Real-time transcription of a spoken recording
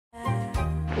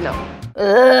No.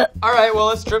 All right, well,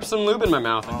 let's drip some lube in my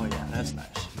mouth. Oh yeah, that's nice.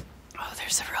 Oh,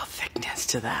 there's a real thickness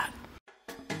to that.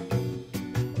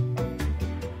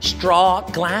 Straw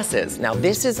glasses. Now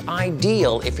this is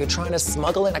ideal if you're trying to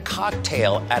smuggle in a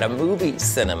cocktail at a movie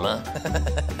cinema.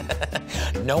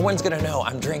 No one's gonna know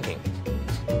I'm drinking.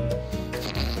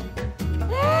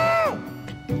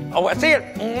 Oh, I see it.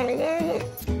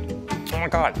 Oh my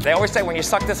God. They always say when you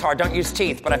suck this hard, don't use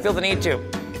teeth, but I feel the need to.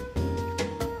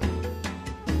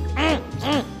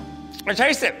 I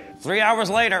taste it. 3 hours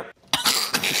later.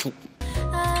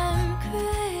 I'm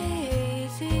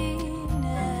crazy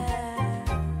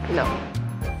now. No.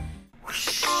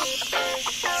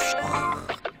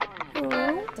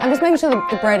 I'm just making sure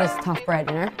the bread is tough bread,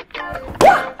 you know?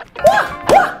 Down.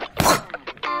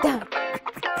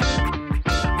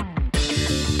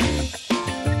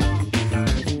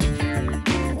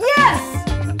 Yes!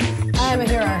 I am a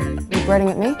hero. You breading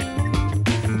at me?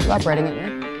 You are breading at me.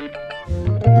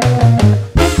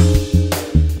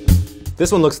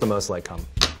 This one looks the most like cum.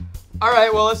 All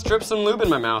right, well, let's drip some lube in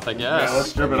my mouth, I guess. Yeah,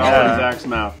 let's drip it all in Zach's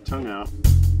mouth. Tongue out.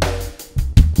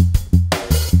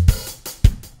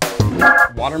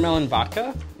 Watermelon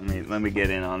vodka? Let me get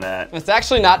in on that. It's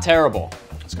actually not terrible.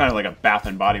 It's kind of like a Bath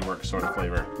and Body Works sort of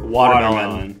flavor.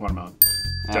 Watermelon. Watermelon.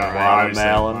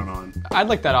 Watermelon. I'd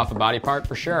lick that off a body part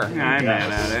for sure. I'm mad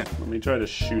at it. Let me try to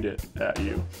shoot it at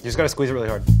you. You just gotta squeeze it really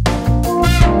hard.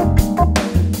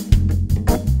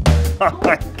 Oh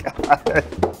my God.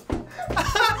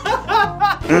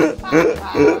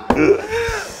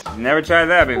 Never tried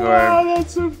that before. Oh,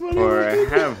 that's so funny. Or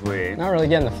have we? Not really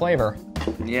getting the flavor.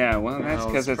 Yeah, well, that's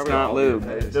because it's not lube.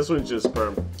 This one's just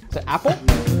sperm. Is it apple?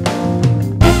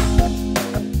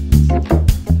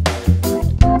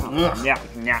 Yeah.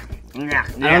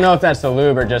 I don't know if that's the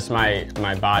lube or just my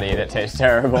body that tastes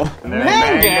terrible.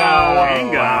 Mango!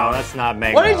 Wow, that's not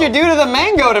mango. What did you do to the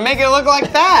mango to make it look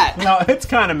like that? No, it's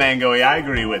kind of mango-y. I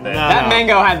agree with it. That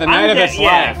mango had the night of its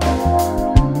life.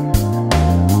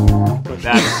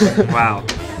 Wow.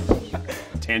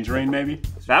 Tangerine, maybe?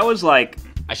 That was like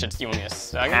You want me to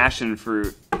suck it? passion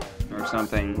fruit or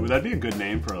something. Ooh, that'd be a good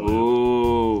name for a lube.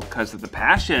 Ooh, because of the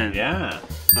passion. Yeah.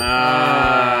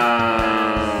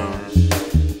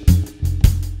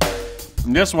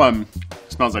 This one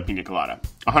smells like pina colada.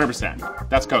 100%.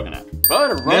 That's coconut.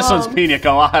 This one's pina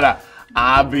colada.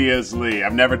 Obviously.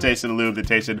 I've never tasted a lube that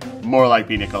tasted more like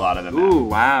pina colada than that. Ooh,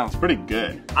 wow. It's pretty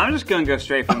good. I'm just gonna go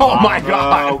straight from Oh my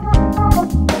God.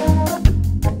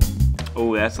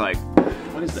 Oh, that's like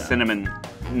What is that? cinnamon.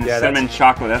 Yeah, cinnamon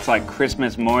chocolate. That's like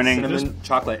Christmas morning. Cinnamon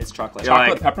chocolate. It's chocolate. You're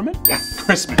Chocolate like- peppermint? Yes.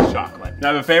 Christmas chocolate.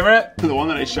 Now, the favorite? The one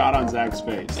that I shot on Zach's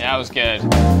face. Yeah, that was good.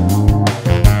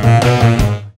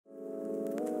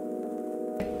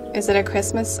 Is it a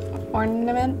Christmas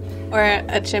ornament or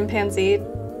a chimpanzee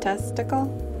testicle?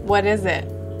 What is it?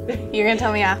 You're gonna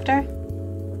tell me after?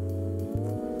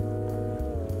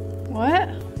 What?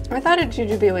 I thought a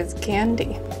jujube was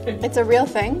candy. It's a real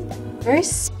thing? Very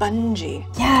spongy.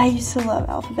 Yeah, I used to love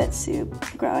alphabet soup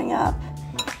growing up.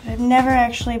 I've never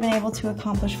actually been able to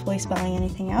accomplish fully spelling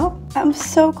anything out. I'm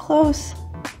so close,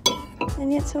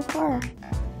 and yet so far. I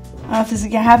don't know if this is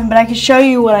gonna happen, but I can show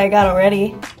you what I got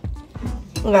already.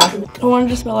 Yeah, I wanted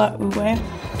to spell out Uwe,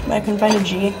 but I couldn't find a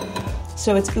G,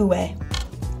 so it's Uwe.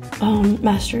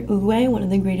 Master Uwe, one of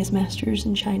the greatest masters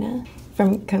in China,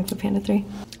 from Kung Fu Panda 3.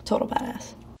 Total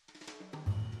badass.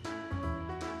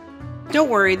 Don't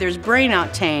worry, there's brain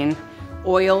octane,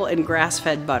 oil, and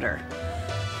grass-fed butter.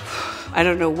 I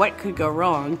don't know what could go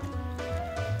wrong.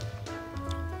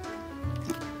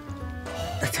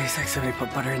 It tastes like somebody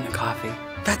put butter in the coffee.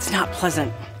 That's not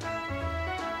pleasant.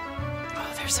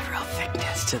 Oh, there's a real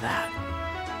thickness to that.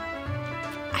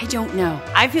 I don't know.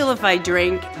 I feel if I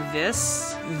drank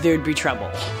this, there'd be trouble.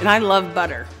 And I love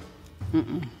butter.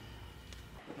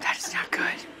 That is not good.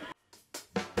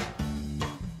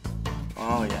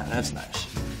 Oh yeah, that's nice.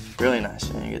 Really nice.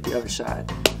 And you get the other side.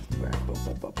 Right, boom,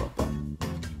 boom, boom, boom, boom.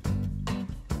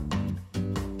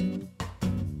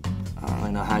 I don't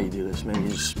really know how you do this. Maybe you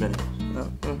just spin it. No,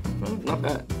 not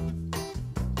bad.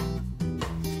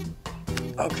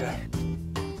 Okay.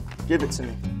 Give it to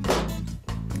me.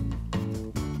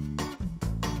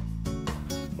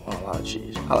 Oh, a lot of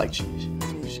cheese. I like cheese.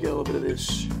 You just get a little bit of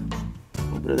this, a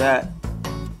little bit of that,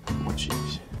 more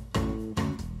cheese.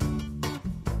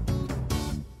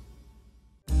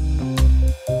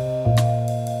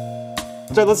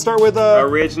 So let's start with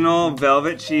Original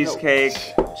velvet cheesecake,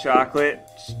 chocolate,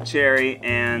 cherry,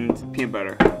 and peanut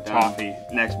butter. Toffee.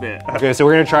 Next bit. Okay, so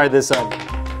we're gonna try this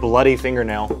bloody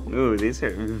fingernail. Ooh, these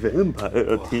are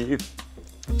vampire teeth.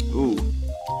 Ooh.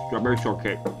 Strip Strawberry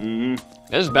shortcake. Mm-hmm.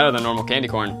 This is better than normal candy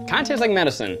corn. Kind of tastes like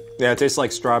medicine. Yeah, it tastes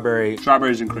like strawberry.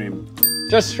 Strawberries and cream.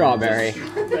 Just strawberry.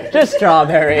 Just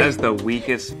strawberry. That's the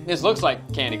weakest. This looks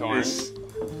like candy corn. This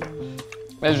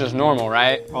is just normal,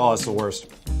 right? Oh, it's the worst.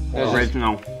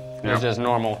 Original. It's just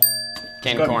normal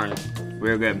candy corn.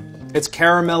 Real good. It's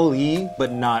caramel-y,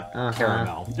 but not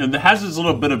caramel. And it has this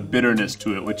little bit of bitterness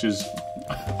to it, which is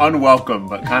unwelcome,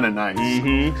 but kind of nice.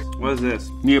 Mm-hmm. What is this?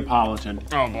 Neapolitan.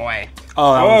 Oh boy.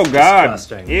 Oh, that was God.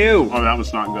 disgusting. Ew. Oh, that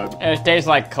was not good. It tastes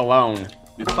like cologne.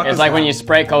 It's like when you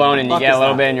spray cologne and you get a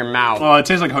little bit in your mouth. Oh, it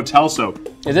tastes like hotel soap.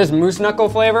 Is this moose knuckle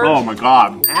flavor? Oh my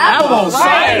god. Apple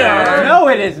cider! No,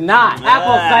 it is not.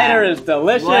 Apple cider is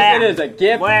delicious. It is a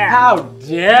gift. How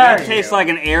dare That you? tastes like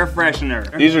an air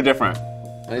freshener. These are different.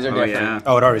 These are different. Yeah.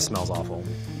 Oh, it already smells awful.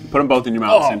 Put them both in your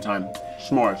mouth at the same time.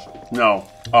 S'mores. No.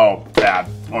 Oh, bad.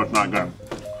 Oh, it's not good.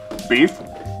 Beef?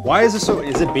 Why is it so?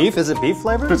 Is it beef? Is it beef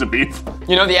flavored? Is it beef?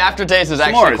 You know, the aftertaste is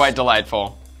actually quite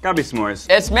delightful. Gotta be s'mores.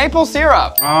 It's maple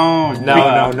syrup. Oh,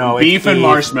 no. Beef and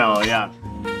marshmallow, yeah.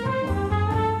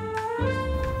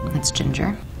 It's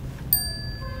ginger.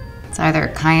 It's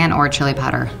either cayenne or chili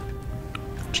powder.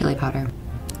 Chili powder.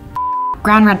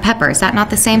 Ground red pepper, is that not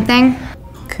the same thing?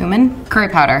 Cumin? Curry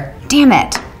powder. Damn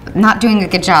it! Not doing a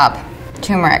good job.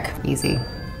 Turmeric. Easy.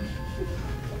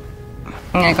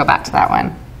 I'm gonna go back to that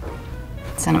one.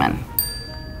 Cinnamon.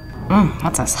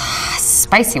 What's a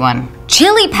spicy one?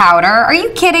 Chili powder? Are you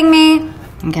kidding me?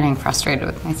 I'm getting frustrated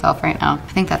with myself right now.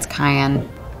 I think that's cayenne.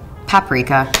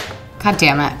 Paprika. God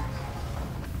damn it.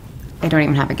 I don't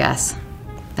even have a guess.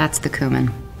 That's the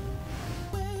cumin.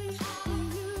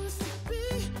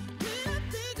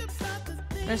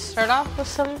 Let's start off with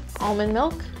some almond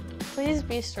milk. Please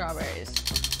be strawberries.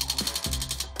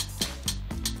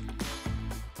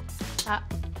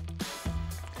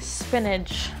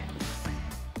 Spinach.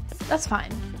 That's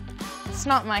fine. It's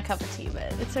not my cup of tea,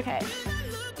 but it's okay.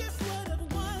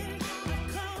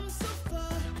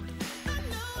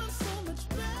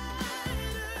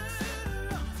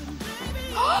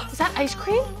 Is that ice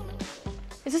cream?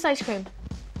 Is this ice cream?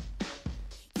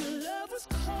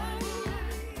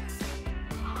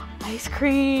 Ice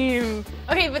cream.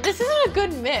 Okay, but this isn't a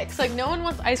good mix. Like, no one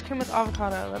wants ice cream with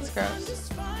avocado. That's gross.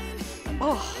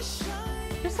 Oh.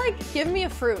 Just like, give me a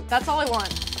fruit. That's all I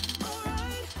want.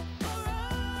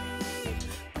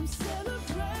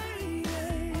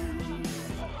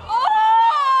 Oh!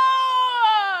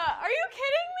 Are you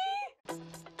kidding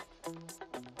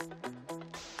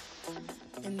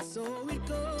me? And so it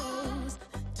goes,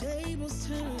 tables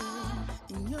turn,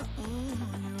 and you're on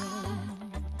your own.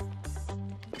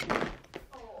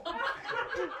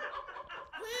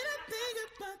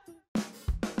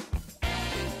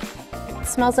 It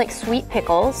smells like sweet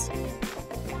pickles.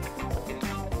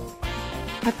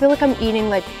 I feel like I'm eating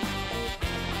like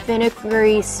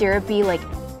vinegary, syrupy, like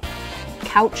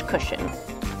couch cushion.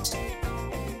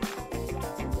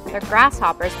 They're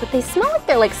grasshoppers, but they smell like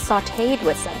they're like sauteed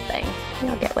with something.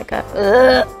 I'll get like a,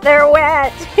 they're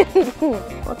wet.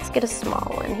 Let's get a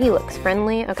small one. He looks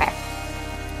friendly. Okay.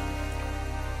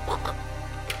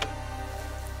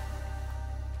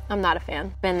 I'm not a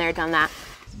fan. Been there, done that.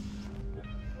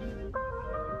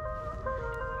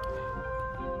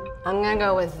 I'm gonna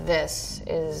go with this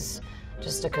is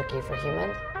just a cookie for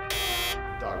human.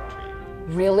 Dog treat.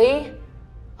 Really?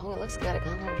 Oh, it looks good.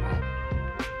 I'm gonna try it.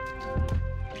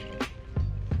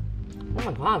 Oh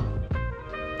my god.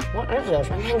 What is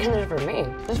this? I'm thinking this is for me.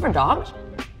 Is this for dogs?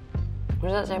 What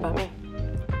does that say about me?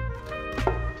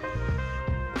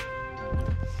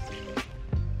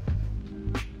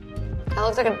 That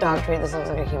looks like a dog treat. This looks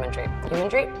like a human treat. Human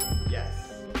treat?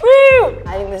 Yes. Woo!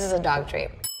 I think this is a dog treat.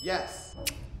 Yes.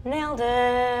 Nailed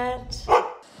it.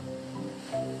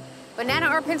 Banana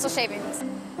or pencil shavings?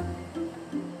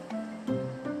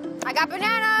 I got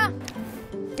banana!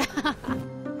 I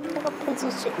got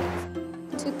pencil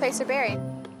shavings. Toothpaste or berry?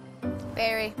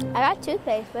 Berry. I got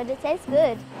toothpaste, but it tastes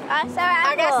good. I got sour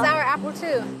apple. I got sour apple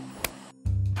too.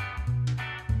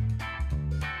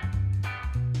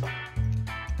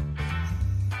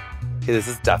 Okay, this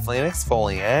is definitely an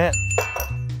exfoliant.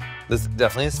 This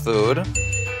definitely is food.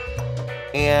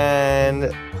 And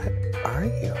what are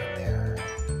you in there?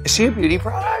 Is she a beauty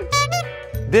product?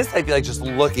 This, I feel like just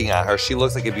looking at her, she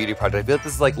looks like a beauty product. I feel like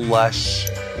this is like Lush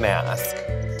mask.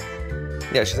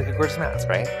 Yeah, she's like a gorgeous mask,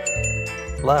 right?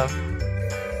 Love.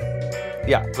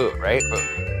 Yeah, food, right? Food.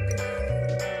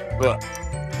 Ugh.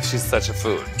 She's such a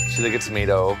food. She's like a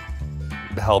tomato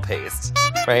hell paste,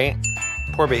 right?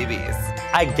 Poor babies.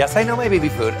 I guess I know my baby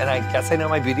food, and I guess I know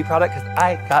my beauty product because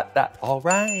I got that all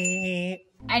right.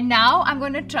 And now I'm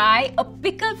going to try a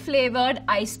pickle flavored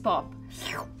ice pop.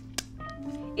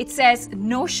 It says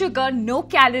no sugar, no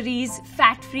calories,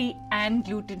 fat-free and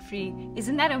gluten-free.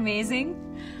 Isn't that amazing?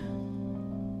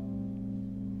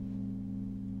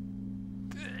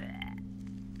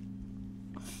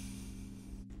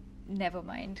 Never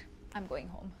mind. I'm going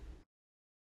home.